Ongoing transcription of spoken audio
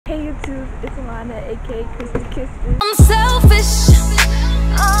It's Alana, aka KristaaKisses. I'm selfish.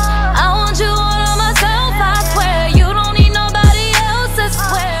 I want you all on myself, I swear. You don't need nobody else, I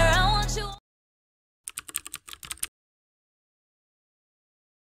swear. I want you.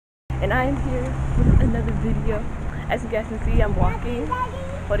 And I am here with another video. As you guys can see, I'm walking,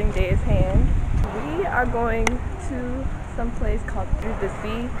 holding Daya's hand. We are going to some place called Through the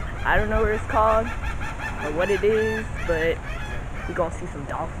Sea. I don't know what it's called or what it is, but we're gonna see some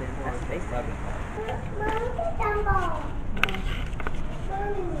dolphins. That's what they say.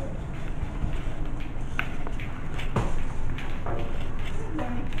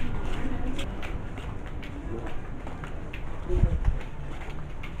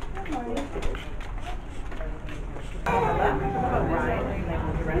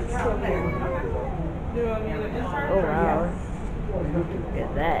 Oh wow, look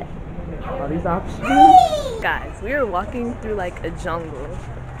at that. All these options. Guys, we are walking through like a jungle.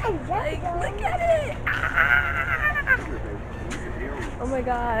 Like, look at it! Ah! Oh my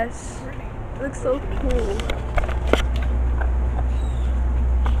gosh, it looks so cool.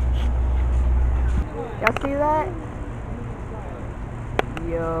 Y'all see that?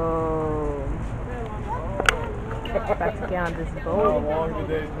 Yo. About to get on this boat.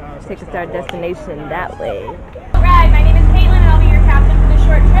 Take us to our destination that way. Alright, my name is Caitlin and I'll be your captain for this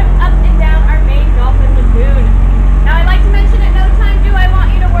short trip up and down our main dolphin lagoon. Now I'd like to mention at no time do I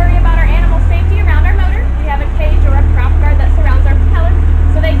want you to worry about our animal safety around our motor. We have a cage or a prop guard that surrounds our propeller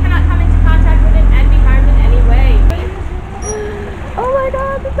so they cannot come into contact with it and be harmed in any way. Oh my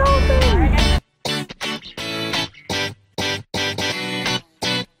god, the dolphin! Alright, guys.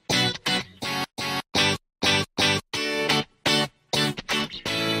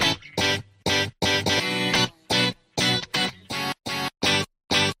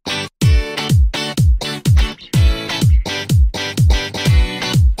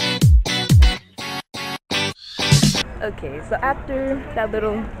 Okay, so after that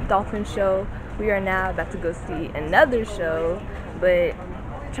little dolphin show, we are now about to go see another show, but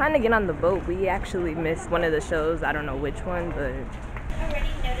trying to get on the boat, we actually missed one of the shows. I don't know which one, but... Already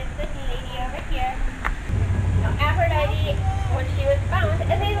noticed this lady over here. Now Aphrodite, when she was found, is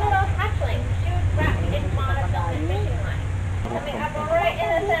a little hatchling. She was wrapped in monofilament fishing line. Coming up right in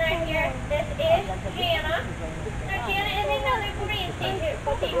the center here, this is Jana. Now Jana is another green sea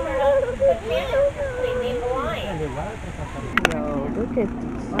turtle, but Jana is completely blind. Yo, look at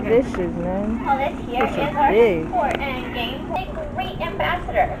these fishes, man. Well, this here Fish is are our big. sport and game. A great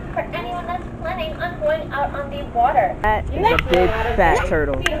ambassador for anyone that's planning on going out on the water. That is a big fat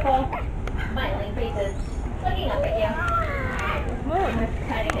turtle. Beautiful, smiling faces, looking up at you.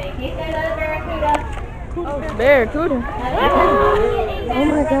 Thank you, another barracuda. Oh, barracuda. Oh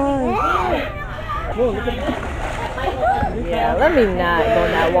my god. Yeah, let me not go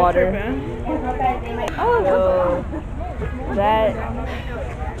in that water. Oh, that.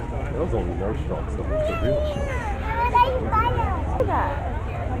 That was only nerve shock, so it's a real shock. Look at that.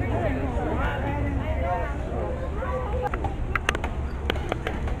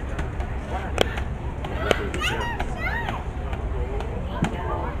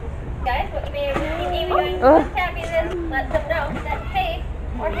 Guys, what you may be doing is tapping this, let them know that, hey,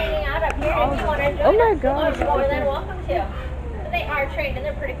 we're hanging out up here and you want to join Oh my us, god. you're more than welcome to. So they are trained and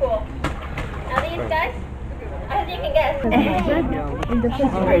they're pretty cool. Now these guys, as you can guess,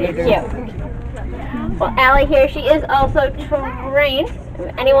 she's pretty cute. Well, Allie here, she is also trained.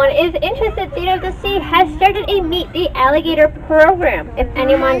 If anyone is interested, Through the Sea has started a Meet the Alligator program. If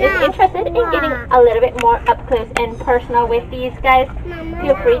anyone is interested in getting a little bit more up close and personal with these guys,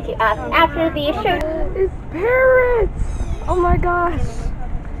 feel free to ask after the show. It's parrots! Oh my gosh.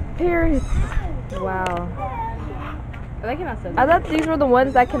 Parrots. Wow. I thought these were the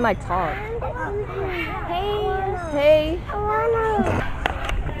ones that can like talk. Hey.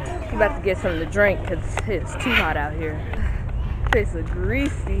 I'm about to get something to drink because it's too hot out here. Face is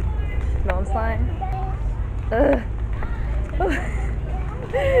greasy. You know what I'm saying?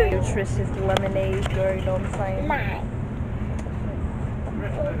 Nutritious lemonade, you already know what I'm saying?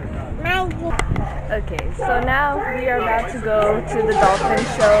 Okay, so now we are about to go to the dolphin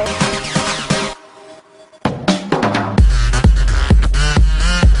show.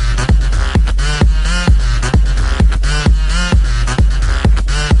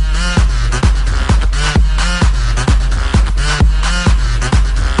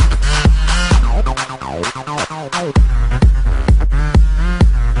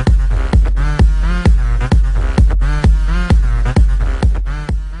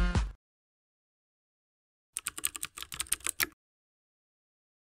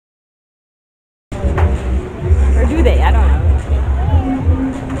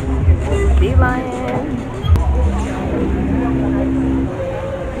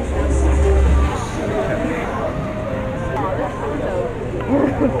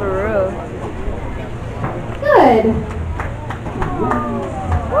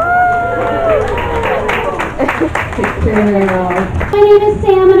 My name is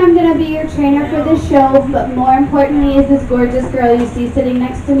Sam and I'm going to be your trainer for this show, but more importantly is this gorgeous girl you see sitting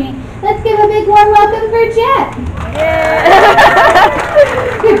next to me. Let's give a big warm welcome for Jet. Yeah.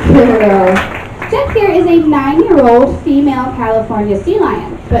 Good girl. Jet here is a 9-year-old female California sea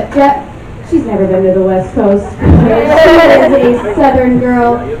lion, but Jet, she's never been to the West Coast. She is a southern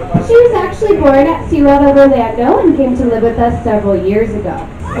girl. She was actually born at SeaWorld Orlando and came to live with us several years ago.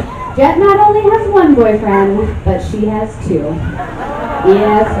 Jet not only has one boyfriend, but she has 2.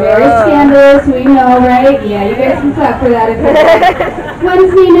 Yes, very scandalous, we know, right? Yeah, you guys can clap for that if you like.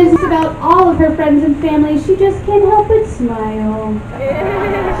 One's name is about all of her friends and family. She just can't help but smile.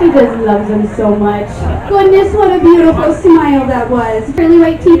 She just loves them so much. Goodness, what a beautiful smile that was. Pearly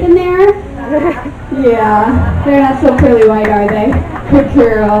white teeth in there? Yeah, they're not so pearly white, are they? Good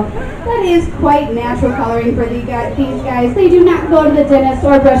girl. That is quite natural coloring for these guys. They do not go to the dentist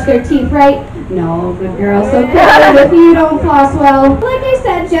or brush their teeth, right? No, good girl. So careful with you don't floss well. Like I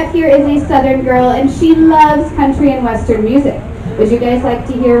said, Jet here is a southern girl and she loves country and western music. Would you guys like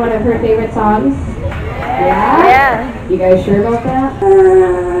to hear one of her favorite songs? Yeah? Yeah. You guys sure about that?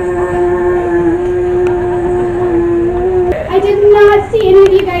 I did not see any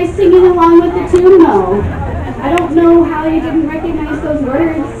of you guys singing along with the tune though. I don't know how you didn't recognize those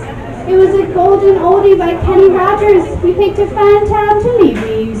words. It was a golden oldie by Kenny Rogers. We picked a fine time to leave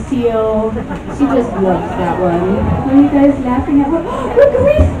me, Lucille. She just loves that one. Are you guys laughing at what? Good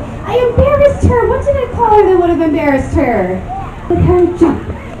grief! I embarrassed her. What did I call her that would have embarrassed her? Look her jump.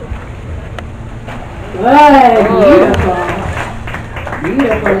 Good. Beautiful.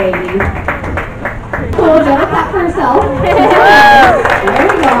 Beautiful lady. Cool, Jenna, clap for herself. There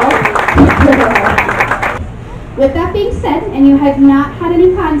we go. With that being said, and you have not had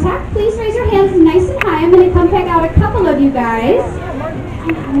any contact, please raise your hands nice and high. I'm going to come pick out a couple of you guys.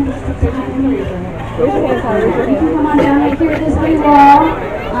 You can come on down right here at this big wall.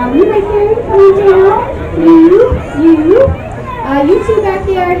 You right here, coming down. You two back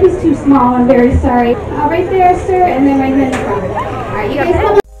there. He's too small, I'm very sorry. Right there, sir, and then right here in the front. All right, you guys come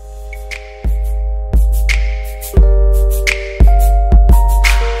on.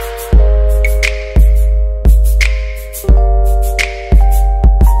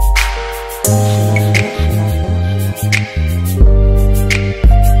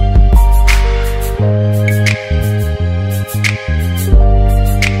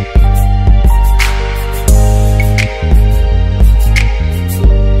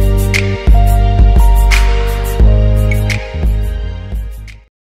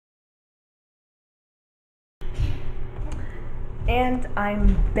 And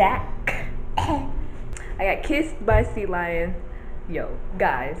I'm back. I got kissed by a sea lion. Yo,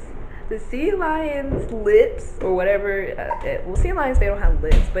 guys, the sea lion's lips or whatever, well, sea lions, they don't have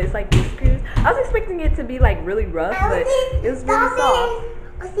lips, but it's like whiskers. I was expecting it to be like really rough, but it was really soft.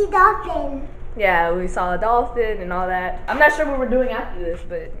 I see dolphin. Yeah, we saw a dolphin and all that. I'm not sure what we're doing after this,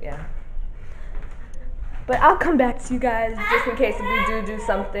 but yeah. But I'll come back to you guys just in case if we do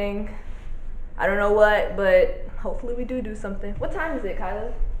something. I don't know what, but hopefully we do something. What time is it,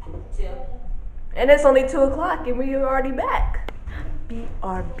 Kyla? 2. And it's only 2 o'clock and we are already back.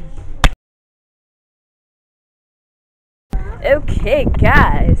 BRB. Okay,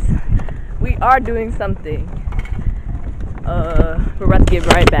 guys. We are doing something. We're about to get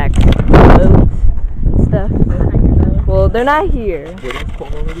right back to boats and stuff. Well, they're not here,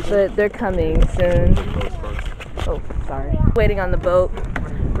 but they're coming soon. Oh, sorry. Waiting on the boat.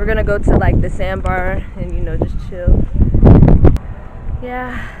 We're gonna go to like the sandbar and just chill.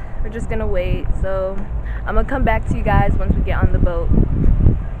 Yeah, we're just gonna wait. So I'm gonna come back to you guys once we get on the boat.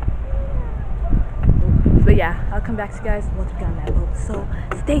 But yeah, I'll come back to you guys once we get on that boat. So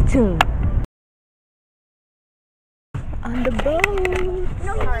stay tuned. On the boat.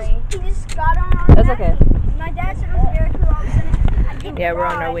 No, sorry. He just got on. That's okay. My dad said it was very cool. All of a sudden, yeah, we're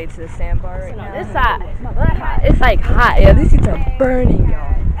on our way to the sandbar right now. It's hot. It's like hot. Yeah, these seats are burning,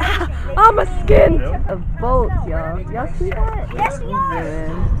 y'all. Oh, my skin! Of boats, y'all. Y'all see that? Yes, we are.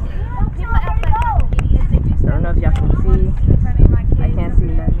 I don't know if y'all can see. I can't see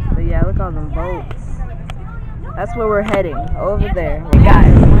that. But yeah, look at all them boats. That's where we're heading. Over there. Hey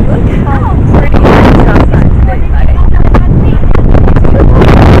guys, look how pretty it is outside today. Like,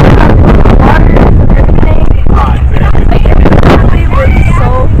 so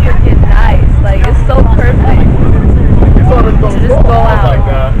freaking nice. Like, it's so perfect to just go out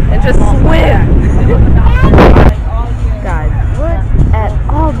and just swim. Guys, look at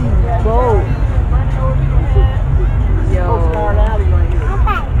all these boats. Yo,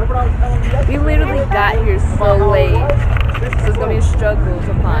 we literally got here so late, so it's gonna be a struggle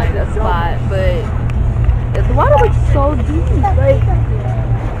to find a spot, but the water looks so deep. Like,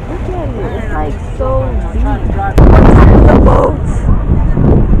 look at it. It's like so deep. The boat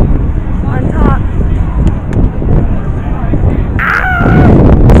on top.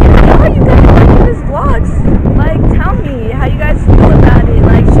 How you guys liking this vlogs? Like, tell me how you guys feel about it.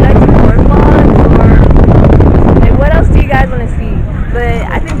 Like, should I do more vlogs, or like, what else do you guys want to see? But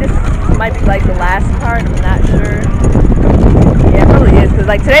I think this might be like the last part. I'm not sure. Yeah, it probably is, because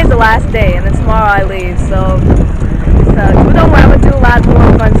like today's the last day and then tomorrow I leave. So but don't worry, I'm gonna do a lot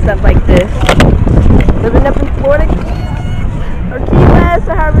more fun stuff like this. Living up in Florida, or Key West,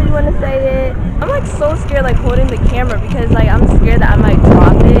 or however you want to say it. I'm like so scared like holding the camera, because like I'm scared that I might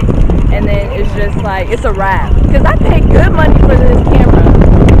drop it and then it's just like it's a wrap. Because I paid good money for this camera.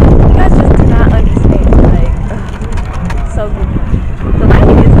 You guys just do not understand. Like, so good. The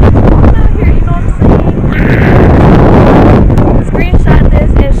lighting is on out here, you know what I'm saying? Screenshot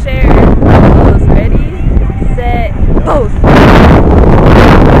this and share. Those ready, set, post.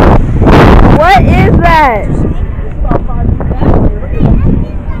 What is that?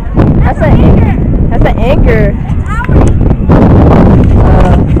 That's an anchor.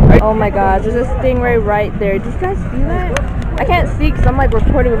 Oh my god, there's a stingray right there. Did you guys see that? I can't see because I'm like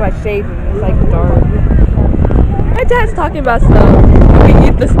recording with my shade and it's like dark. My dad's talking about stuff. We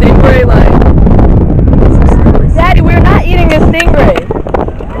eat the stingray, like. Daddy, we're not eating a stingray.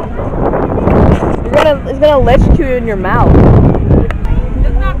 It's gonna electrocute you in your mouth.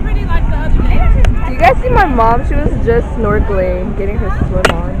 It's not pretty like the other day. Do you guys see my mom? She was just snorkeling, getting her swim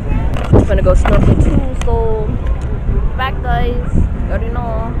on. I'm gonna go snorkel too, so back guys. You already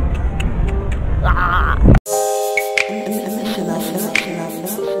know. Ah.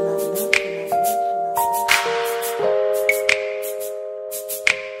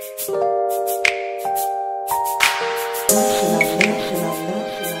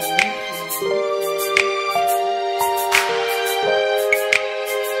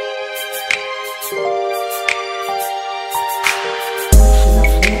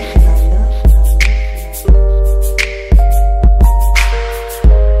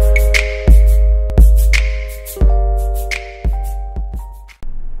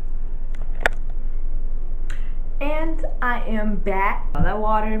 And I am back. That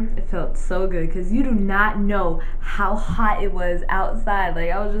water, it felt so good, because you do not know how hot it was outside.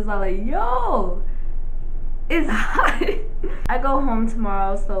 Like, I was just like, yo, it's hot. I go home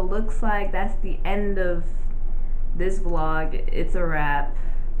tomorrow, so looks like that's the end of this vlog. It's a wrap.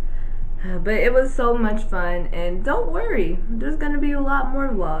 But it was so much fun, and don't worry, there's gonna be a lot more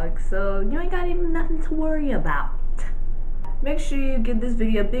vlogs, so you ain't got even nothing to worry about. Make sure you give this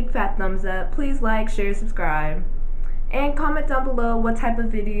video a big fat thumbs up. Please like, share, subscribe. And comment down below what type of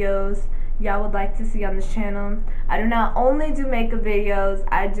videos y'all would like to see on this channel. I do not only do makeup videos,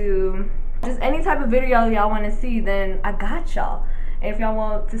 I do just any type of video y'all want to see, then I got y'all. And if y'all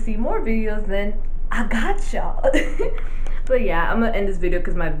want to see more videos, then I got y'all. But yeah, I'm going to end this video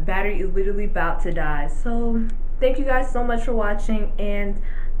because my battery is literally about to die. So thank you guys so much for watching, and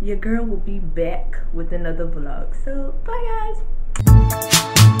your girl will be back with another vlog. So bye guys.